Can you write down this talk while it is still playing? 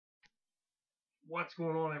What's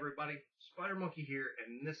going on, everybody? Spider Monkey here,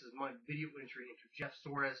 and this is my video entry into Jeff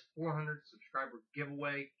Soares 400 subscriber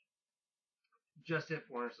giveaway. Just hit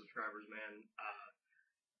 400 subscribers, man.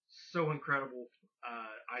 So incredible.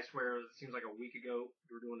 I swear, it seems like a week ago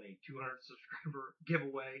we were doing a 200 subscriber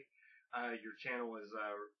giveaway. Your channel is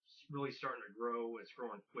really starting to grow. It's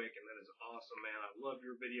growing quick, and that is awesome, man. I love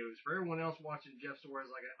your videos. For everyone else watching Jeff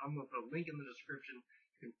Soares, I'm going to put a link in the description.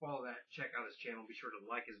 You can follow that, check out his channel. Be sure to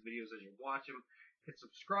like his videos as you watch him. Hit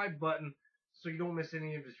subscribe button so you don't miss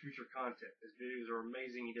any of his future content. His videos are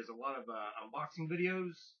amazing. He does a lot of unboxing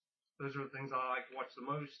videos. Those are the things I like to watch the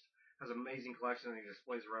most. Has an amazing collection that he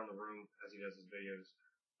displays around the room as he does his videos.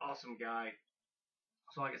 Awesome guy.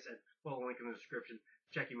 So like I said, follow the link in the description.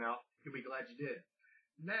 Check him out. You'll be glad you did.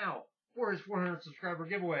 Now, for his 400 subscriber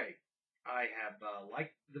giveaway, I have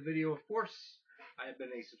liked the video, of course. I have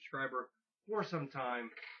been a subscriber for some time,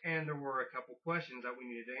 and there were a couple questions that we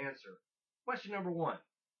needed to answer. Question number 1.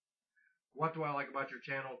 What do I like about your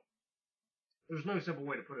channel? There's no simple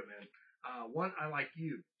way to put it, man. One, I like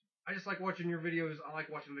you. I just like watching your videos. I like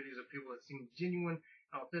watching videos of people that seem genuine,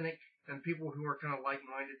 authentic, and people who are kind of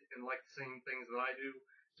like-minded and like the same things that I do.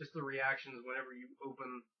 Just the reactions whenever you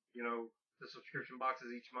open, the subscription boxes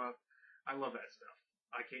each month. I love that stuff.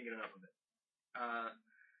 I can't get enough of it.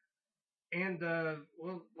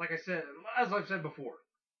 Well, like I said, as I've said before,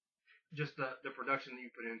 just the production that you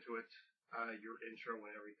put into it, your intro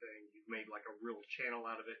and everything. You've made like a real channel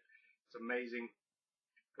out of it. It's amazing,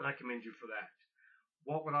 and I commend you for that.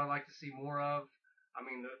 What would I like to see more of? I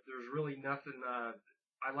mean, there's really nothing.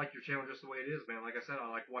 I like your channel just the way it is, man. Like I said, I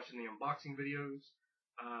like watching the unboxing videos.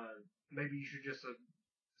 Maybe you should just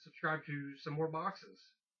subscribe to some more boxes.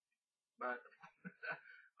 But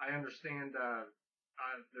I understand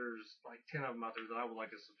there's like 10 of them out there that I would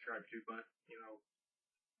like to subscribe to, but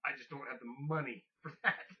I just don't have the money for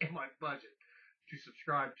that in my budget to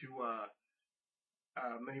subscribe to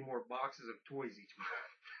many more boxes of toys each month.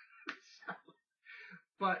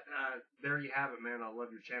 But there you have it, man. I love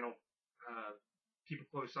your channel. Keep a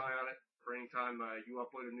close eye on it for any time you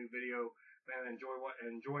upload a new video. Man, enjoy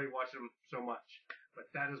watching them so much. But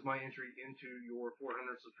that is my entry into your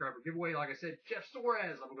 400 subscriber giveaway. Like I said, Jeff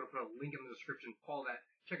Soares. I'm going to put a link in the description. Follow that.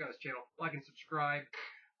 Check out his channel. Like and subscribe.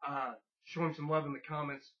 Show him some love in the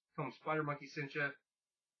comments. Tell him Spider Monkey sent you.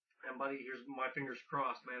 And buddy, here's my fingers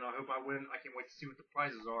crossed, man. I hope I win. I can't wait to see what the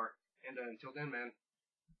prizes are. And until then, man,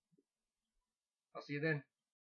 I'll see you then.